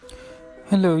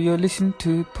Hello, you're listening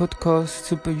to podcast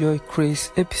Superjoy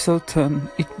Chris episode 10.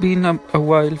 It's been a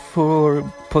while for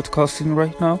podcasting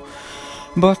right now,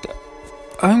 but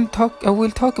I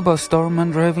will talk about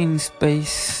Starman driving in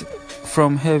space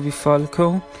from Heavy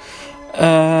Falcon,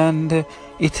 and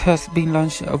it has been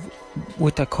launched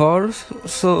with a car,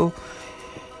 so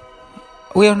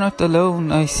we are not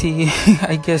alone. I see,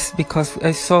 I guess, because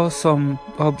I saw some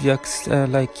objects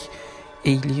like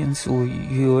aliens or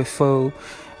UFO,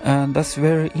 and that's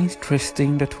very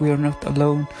interesting that we are not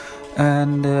alone,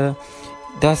 and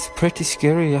that's pretty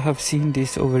scary. I have seen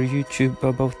this over YouTube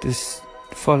about this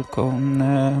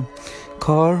Falcon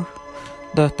car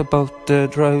that about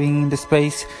driving in the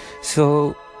space.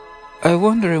 So I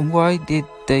wondering why did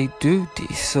they do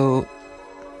this. So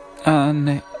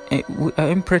and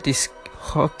I'm pretty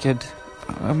shocked.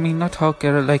 I mean, not shocked,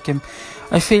 like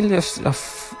I feel just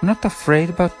not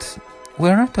afraid, but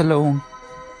we're not alone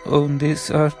on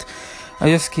this earth. I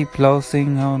just keep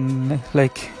laughing on,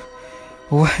 like,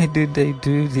 why did they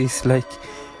do this, like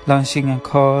launching a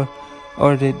car?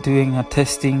 Are they doing a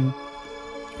testing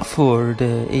for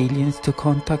the aliens to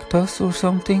contact us or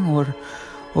something,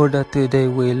 or that they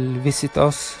will visit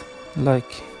us,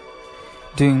 like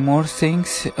doing more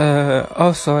things?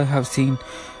 Also, I have seen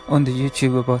on the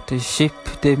YouTube about the ship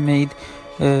they made,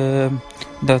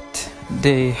 that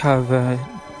they have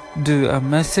do a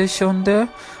message on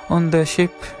the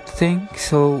ship thing.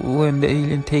 So when the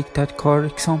alien take that car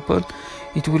example,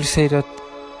 it will say that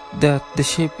the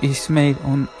ship is made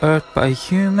on Earth by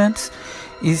humans.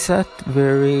 Is that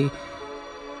very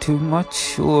too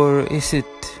much, or is it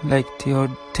like they are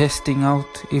testing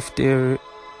out if they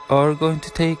are going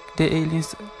to take the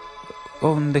aliens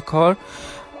on the car?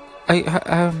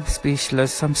 I'm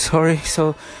speechless, I'm sorry.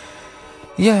 So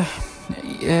yeah,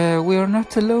 we are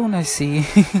not alone, I see.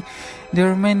 There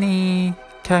are many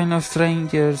kind of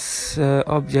strangers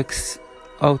objects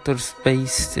outer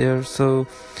space there, so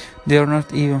they are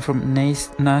not even from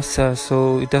NASA,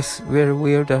 so that's very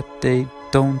weird that they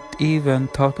don't even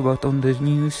talk about on the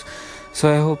news.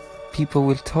 So I hope people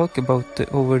will talk about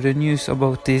over the news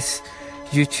about this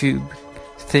YouTube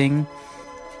thing,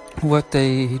 what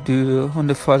they do on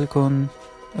the Falcon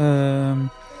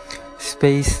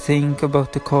space thing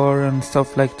about the car and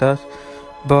stuff like that.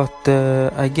 But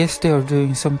I guess they are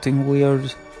doing something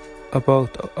weird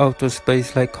about outer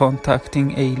space, like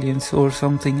contacting aliens or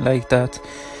something like that.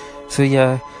 So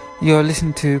yeah, you're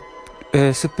listening to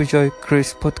Superjoy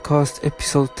Chris podcast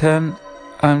episode 10.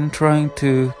 I'm trying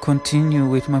to continue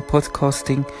with my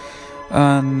podcasting,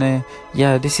 and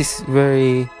yeah, this is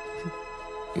very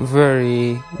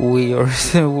weird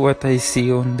what I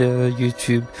see on the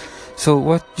YouTube. So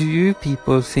what do you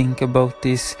people think about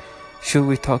this? Should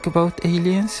we talk about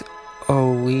aliens?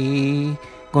 Are we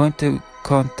going to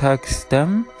contact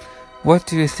them? What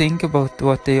do you think about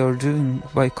what they are doing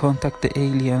by contact the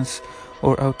aliens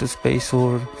or outer space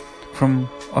or from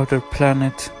other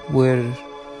planet where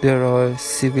there are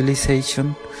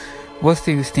civilization? What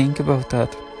do you think about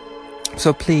that?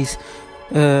 So please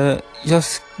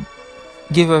just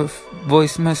give a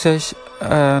voice message,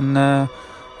 and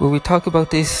we will talk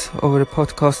about this over the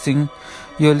podcasting.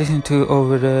 You're listening to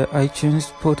over the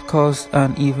iTunes podcast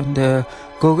and even the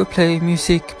Google Play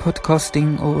Music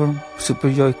podcasting over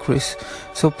Superjoy Chris.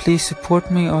 So please support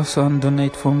me also and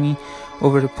donate for me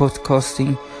over the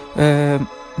podcasting.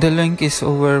 The link is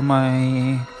over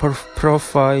my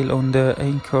profile on the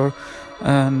Anchor,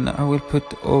 and I will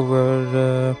put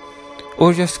over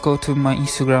or just go to my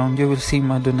Instagram. You will see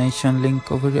my donation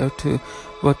link over there too.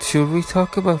 But should we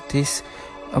talk about this,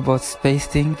 about space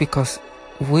thing? Because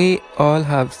we all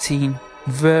have seen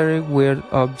very weird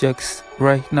objects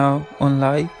right now on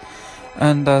live,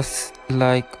 and that's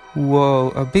like whoa,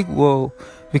 a big whoa,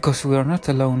 because we are not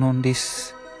alone on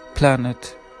this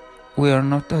planet. We are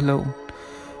not alone.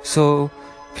 So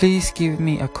please give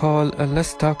me a call and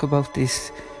let's talk about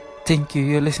this. Thank you.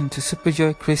 You're listening to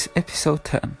Superjoy Chris episode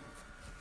 10.